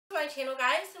my channel,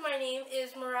 guys. My name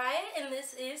is Mariah and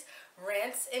this is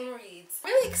Rants and Reads.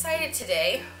 Really excited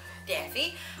today,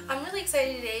 Daffy. I'm really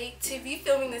excited today to be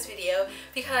filming this video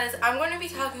because I'm going to be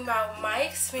talking about my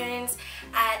experience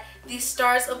at the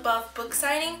Stars Above book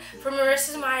signing for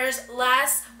Marissa Meyer's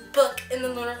last book in the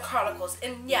Lunar Chronicles.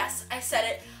 And yes, I said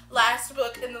it, last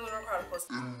book in the Lunar Chronicles.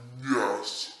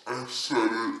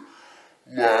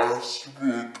 Last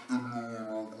book in the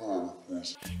Lunar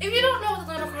Chronicles. If you don't know what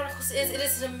the Lunar Chronicles is, it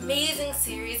is an amazing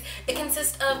series. It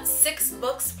consists of 6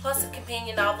 books plus a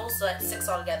companion novel, so that's 6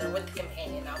 altogether with the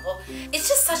companion novel. It's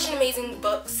just such an amazing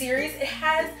book series. It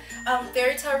has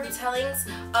fairy tale retellings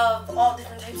of all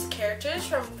different types of characters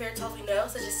from fairy tales we know,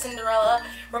 such as Cinderella,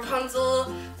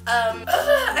 Rapunzel,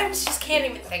 I just can't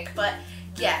even think, but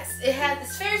yes, it had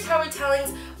this fairy tale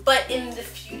retellings, but in the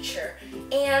future.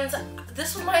 And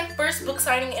this was my first book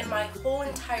signing in my whole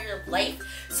entire life,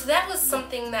 so that was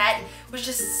something that was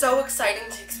just so exciting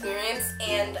to experience,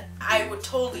 and I would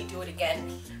totally do it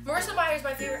again. Marissa Meyer is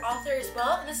my favorite author as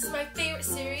well, and this is my favorite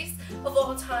series of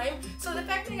all time, so the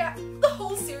fact that I got the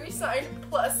whole series signed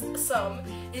plus some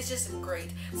is just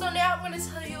great. So now I'm going to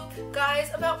tell you guys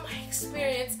about my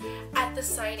experience at the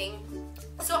signing.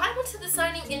 So I went to the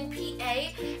signing in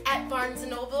PA at Barnes &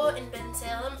 Noble in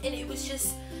Bensalem, and it was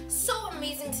just so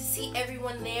amazing to see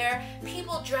everyone there.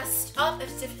 People dressed up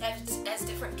as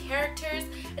different characters,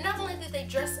 and not only did they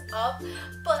dress up,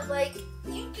 but like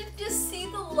you could just see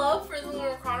the love for the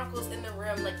Lunar Chronicles in the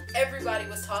room. Like everybody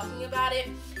was talking about it.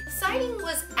 The signing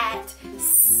was at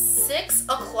 6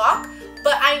 o'clock,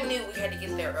 but I knew we had to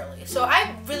get there early. So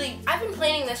I've been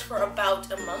planning this for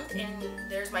about a month, and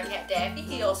there's my cat Daffy.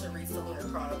 He also reads the Lunar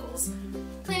Chronicles.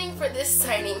 Planning for this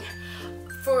signing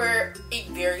for a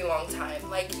very long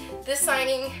time. Like, this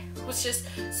signing was just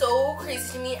so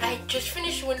crazy to me. I had just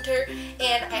finished winter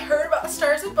and I heard about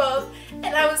Stars Above and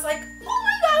I was like, oh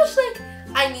my gosh, like,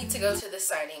 I need to go to this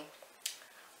signing.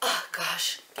 Oh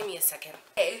gosh, give me a second.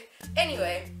 Okay,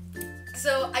 anyway,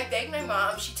 so I begged my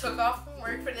mom. She took off from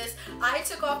work for this. I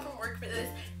took off from work for this.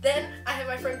 Then I had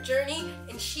my friend Journey,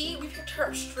 and we picked her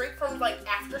up straight from like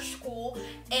after school,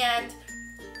 and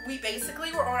we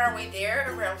basically were on our way there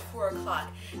around 4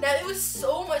 o'clock. Now, it was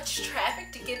so much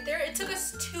traffic to get there. It took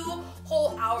us 2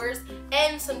 whole hours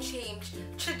and some change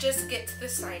to just get to the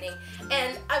signing.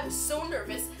 And I was so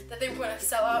nervous that they were going to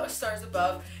sell out Stars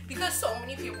Above because so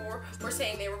many people were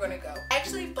saying they were going to go. I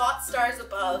actually bought Stars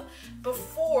Above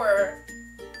before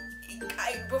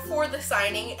the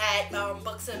signing at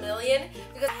Books A Million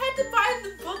because I had to buy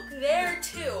the book there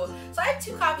too. So I have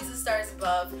 2 copies of Stars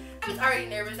Above. I was already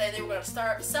nervous that they were going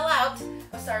to sell out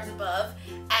of Stars Above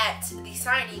at the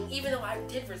signing, even though I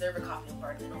did reserve a copy of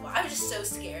Barnes & Noble. I was just so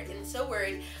scared and so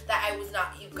worried that I was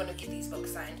not even going to get these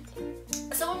books signed.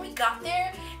 So when we got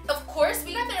there, of course,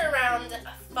 we got there around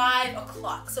 5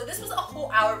 o'clock. So this was a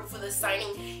whole hour before the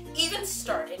signing even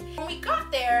started. When we got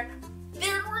there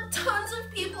were tons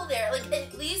of people there, like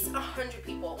at least 100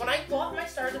 people. When I bought my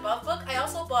Stars Above book, I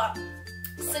also bought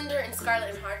Cinder and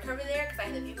Scarlet in hardcover there because I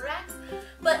had the paperbacks.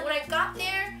 But when I got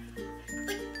there,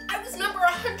 like, I was number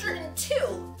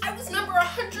 102. I was number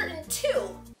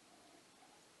 102.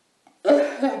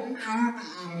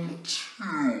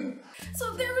 102.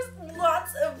 So there was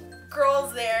lots of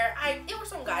girls there. There were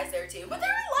some guys there too, but there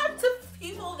were lots of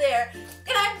people there.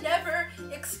 And I've never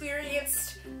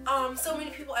experienced so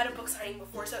many people at a book signing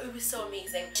before, so it was so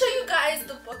amazing. Show you guys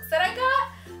the books that I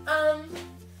got.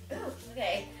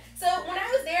 Okay. So when I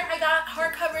was there, I got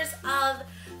hardcovers of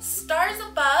Stars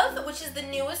Above, which is the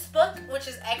newest book, which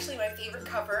is actually my favorite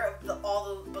cover of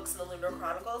all the books in the Lunar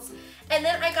Chronicles. And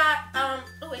then I got,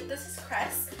 oh wait, this is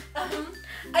Cress.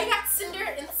 I got Cinder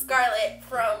and Scarlet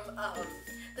from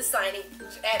the signing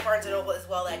at Barnes & Noble as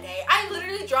well that day. I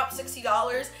literally dropped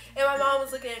 $60 and my mom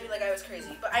was looking at me like I was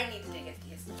crazy, but I needed to get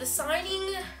these. The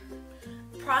signing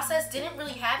process didn't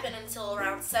really happen until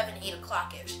around 7, 8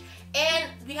 o'clock-ish.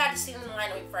 And we had to stand in the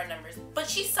line and wait for our numbers. But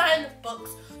she signed the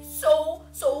books so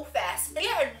fast. They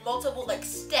had multiple like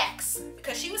stacks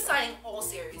because she was signing a whole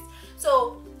series.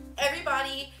 So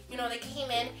everybody, you know, they came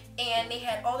in and they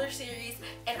had all their series,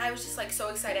 and I was just like so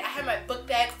excited. I had my book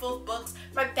bag full of books.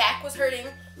 My back was hurting.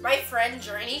 My friend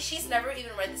Journey, she's never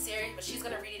even read the series, but she's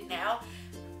gonna read it now.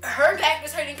 Her back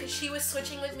was hurting because she was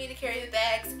switching with me to carry the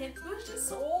bags, and it was just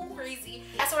so crazy.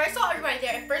 So when I saw everybody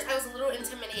there, at first I was a little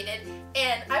intimidated,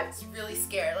 and I was really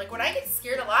scared. Like, when I get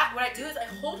scared a lot, what I do is I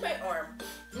hold my arm.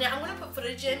 Now, I'm going to put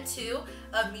footage in, too,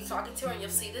 of me talking to her, and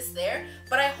you'll see this there.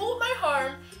 But I hold my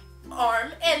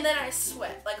arm, and then I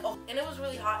sweat. Like, oh, and it was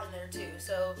really hot in there, too,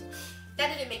 so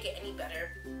that didn't make it any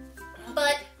better.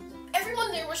 But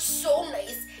everyone there was so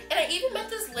nice. And I even met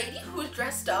this lady who was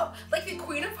dressed up like the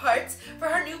Queen of Hearts for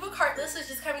her new book, Heartless, which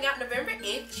is coming out November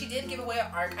 8th. She did give away an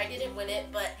ARC. I didn't win it,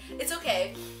 but it's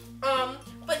okay.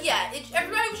 But yeah,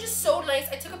 everybody was just so nice.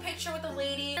 I took a picture with the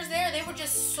lady there. They were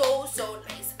just so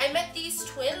nice. I met these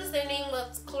twins. Their name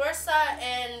was Clarissa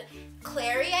and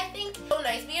Clary, I think. So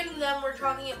nice. Me and them were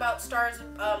talking about stars,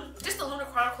 just the Lunar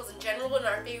Chronicles in general and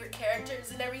our favorite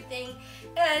characters and everything.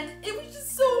 And it was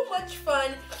just so much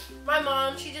fun. My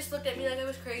mom, she just looked at me like I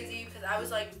was crazy because I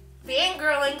was like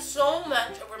fangirling so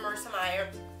much over Marissa Meyer.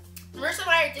 Marissa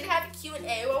Meyer did have a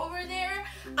Q&A while we were there,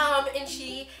 and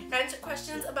she answered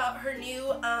questions about her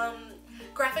new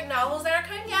graphic novels that are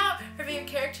coming out, her favorite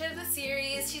character of the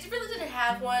series. She really didn't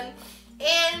have one.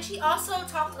 And she also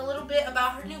talked a little bit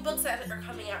about her new books that are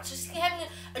coming out. So she's having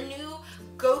a new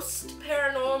ghost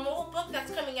paranormal book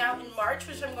that's coming out in March,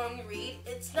 which I'm going to read.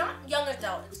 It's not young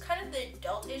adult. It's kind of the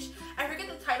adultish. I forget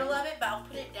the title of it, but I'll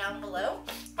put it down below.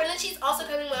 And then she's also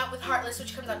coming out with Heartless,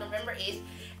 which comes out November 8th.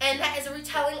 And that is a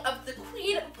retelling of the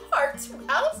Queen of Hearts from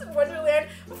Alice in Wonderland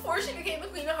before she became the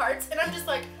Queen of Hearts. And I'm just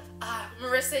like,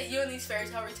 Marissa, you and these fairy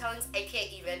tale retellings, I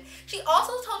can't even. She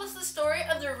also told us the story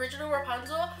of the original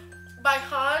Rapunzel by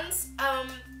Hans,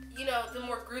 you know, the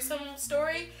more gruesome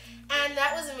story, and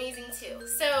that was amazing too.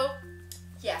 So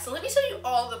yeah, so let me show you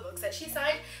all the books that she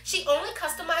signed. She only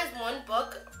customized one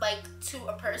book, like, to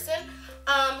a person.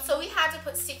 So we had to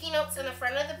put sticky notes in the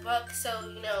front of the book so,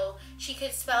 you know, she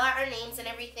could spell out our names and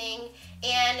everything.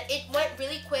 And it went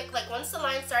really quick. Like, once the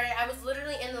line started, I was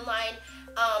literally in the line,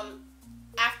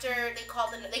 after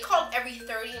they called every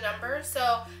 30 number.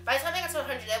 So by the time I got to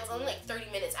 100, that was only like 30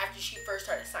 minutes after she first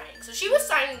started signing. So she was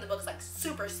signing the books like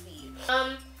super speed.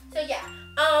 So yeah,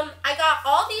 I got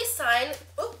all these signed.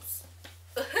 Oops.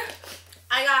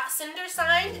 I got Cinder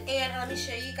signed, and let me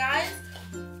show you guys.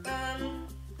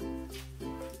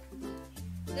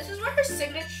 This is where her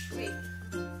signature. Wait.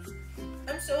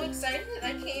 I'm so excited that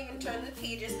I can't even turn the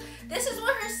pages. This is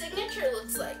what her signature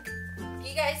looks like.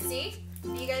 You guys see?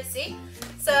 You guys see?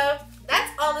 So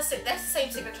that's the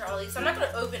same signature all these. So I'm not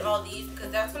gonna open all these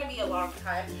because that's gonna be a long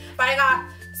time. But I got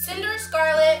Cinder,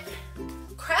 Scarlet,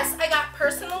 Crest. I got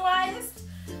personalized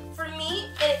for me,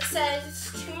 and it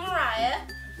says to Mariah.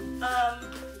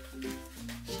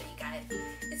 Show you guys.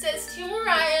 It says to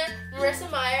Mariah, Marissa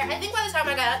Meyer. I think by the time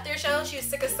I got up there, she was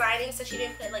sick of signing, so she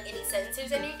didn't put like any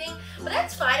sentences or anything. But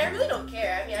that's fine. I really don't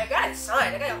care. I mean, I got it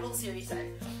signed. I got a whole series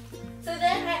signed. So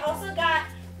then I also got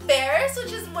Ferris,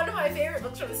 which is one of my favorite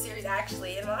books from the series,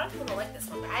 actually, and a lot of people don't like this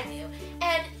one, but I do.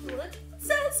 And look, it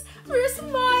says Marissa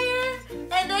Meyer.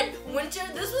 And then Winter.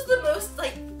 This was the most,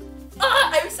 like,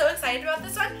 I was so excited about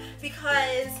this one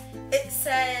because it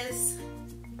says,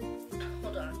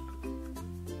 hold on,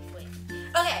 wait.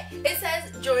 Okay, it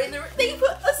says join the. They put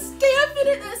a stamp in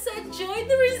it that said join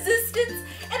the resistance,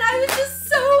 and I was just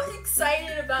so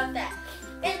excited about that.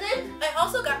 And then I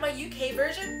also got my UK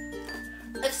version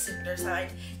of Cinder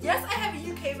signed. Yes, I have a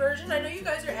UK version. I know you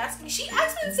guys are asking. She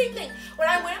asked me the same thing. When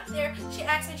I went up there, she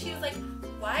asked me, she was like,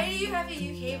 why do you have a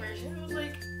UK version? I was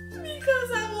like,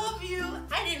 because I love you.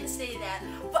 I didn't say that.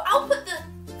 But I'll put the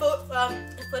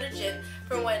footage in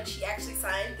from when she actually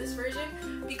signed this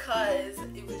version because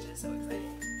it was just so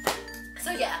exciting.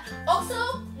 So yeah.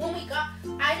 Also, when we got,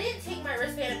 I didn't take my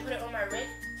wristband and put it on my wrist.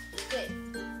 Wait.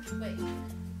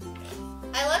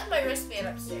 I left my wristband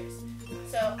upstairs.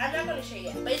 So I'm not going to show you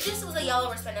yet, but it just was a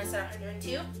yellow wristband that said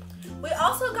 102. We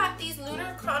also got these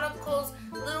Lunar Chronicles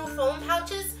little foam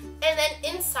pouches, and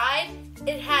then inside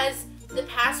it has the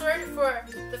password for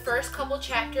the first couple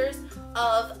chapters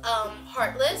of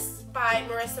Heartless by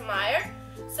Marissa Meyer.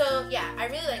 So yeah, I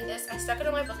really like this. I stuck it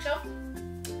on my bookshelf.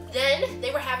 Then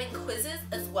they were having quizzes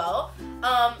as well,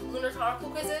 Lunar Chronicle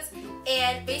quizzes,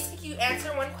 and basically you answer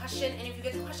one question, and if you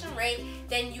get the question right,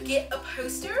 then you get a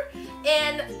poster.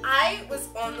 And I was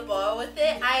on the ball with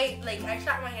it. I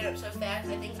shot my hand up so fast,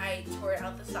 I think I tore it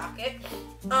out the socket.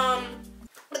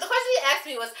 But the question they asked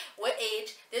me was, what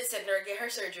age did Cinder get her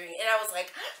surgery? And I was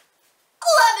like,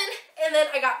 11! And then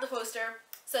I got the poster.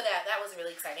 So that was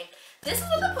really exciting. This is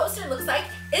what the poster looks like.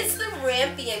 It's the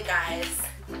Rampion, guys.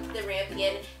 The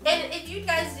Rampion. And if you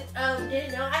guys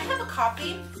didn't know, I have a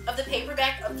copy of the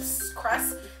paperback of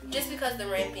Crest just because the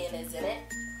Rampion is in it.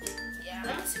 Yeah,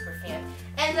 I'm a super fan.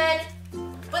 And then,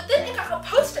 but then I got a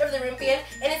poster of the Rampion,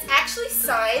 and it's actually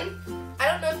signed. I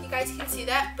don't know if you guys can see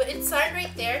that, but it's signed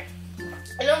right there.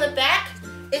 And on the back,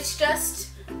 it's just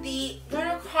the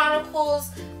Lunar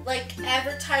Chronicles, like,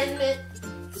 advertisement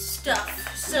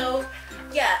stuff. So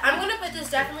yeah, I'm gonna put this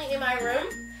definitely in my room.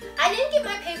 I didn't get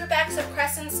my paperbacks of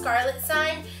Crescent Scarlet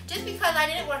signed just because I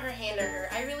didn't want her hand to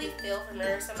hurt. I really feel for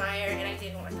Marissa Meyer, and I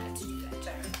didn't want that to do that to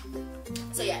her.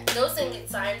 So yeah, those didn't get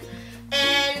signed.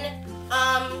 And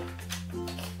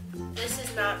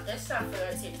that's not for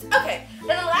the series. Okay, and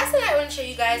the last thing I want to show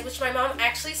you guys, which my mom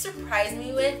actually surprised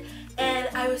me with, and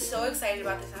I was so excited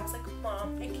about this. I was like,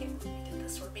 Mom, I can't believe you did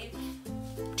this for me.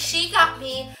 She got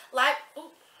me Library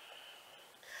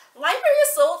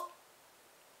of Souls.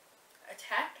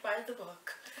 Attacked by the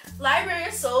book. Library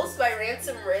of Souls by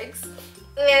Rants&Reads.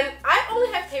 And I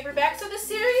only have paperbacks of this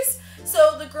series.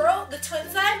 So the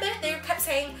twins that I met, they kept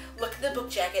saying, look at the book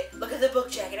jacket, look at the book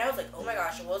jacket. I was like, oh my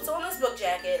gosh, what's on this book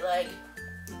jacket? Like,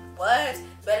 what?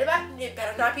 It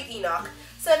better not be Enoch.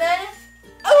 So then,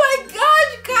 oh my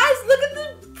gosh, guys, look at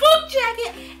the book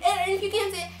jacket. And if you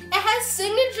can see, it has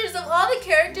signatures of all the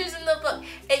characters in the book.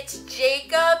 It's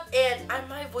Jacob, and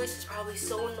my voice is probably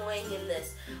so annoying in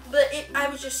this. But I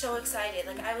was just so excited.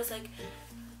 Like, I was like,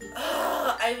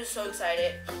 ugh, I was so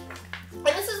excited. And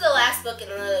this is the last book in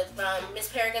the Miss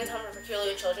Peregrine's Home for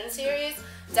Peculiar Children series.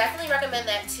 Definitely recommend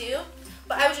that too.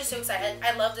 But I was just so excited.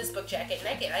 I love this book jacket.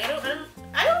 Naked. I don't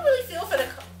really feel for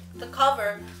the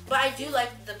cover, but I do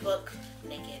like the book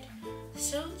naked.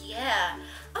 So yeah.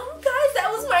 Guys, that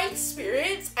was my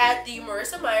experience at the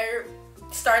Marissa Meyer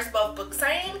Stars Above book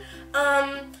signing.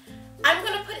 I'm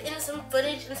gonna put in some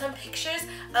footage and some pictures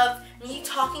of me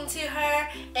talking to her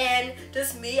and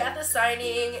just me at the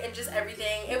signing and just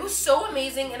everything. It was so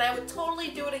amazing, and I would totally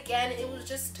do it again. It was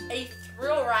just a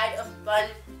thrill ride of fun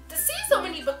to see so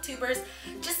many booktubers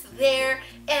just there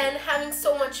and having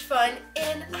so much fun.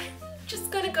 And I'm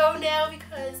just gonna go now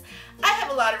because I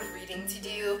have a lot of reading to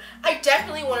do. I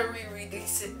definitely want to reread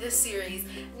this series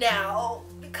now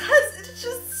because it's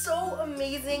just so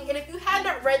amazing. And if you have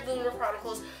not read Lunar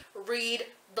Chronicles, read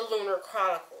the Lunar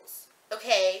Chronicles,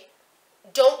 okay?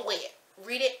 Don't wait.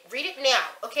 Read it now,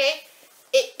 okay?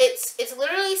 It's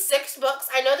literally 6 books.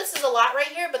 I know this is a lot right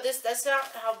here, but that's not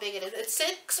how big it is. It's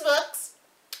 6 books.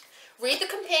 Read the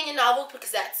companion novel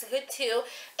because that's good too,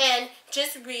 and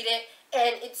just read it.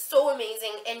 And it's so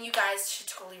amazing, and you guys should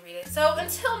totally read it. So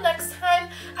until next time,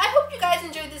 I hope you guys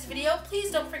enjoyed this video.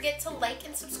 Please don't forget to like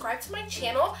and subscribe to my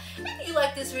channel if you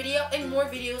like this video, and more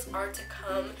videos are to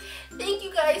come. Thank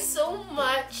you guys so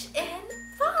much.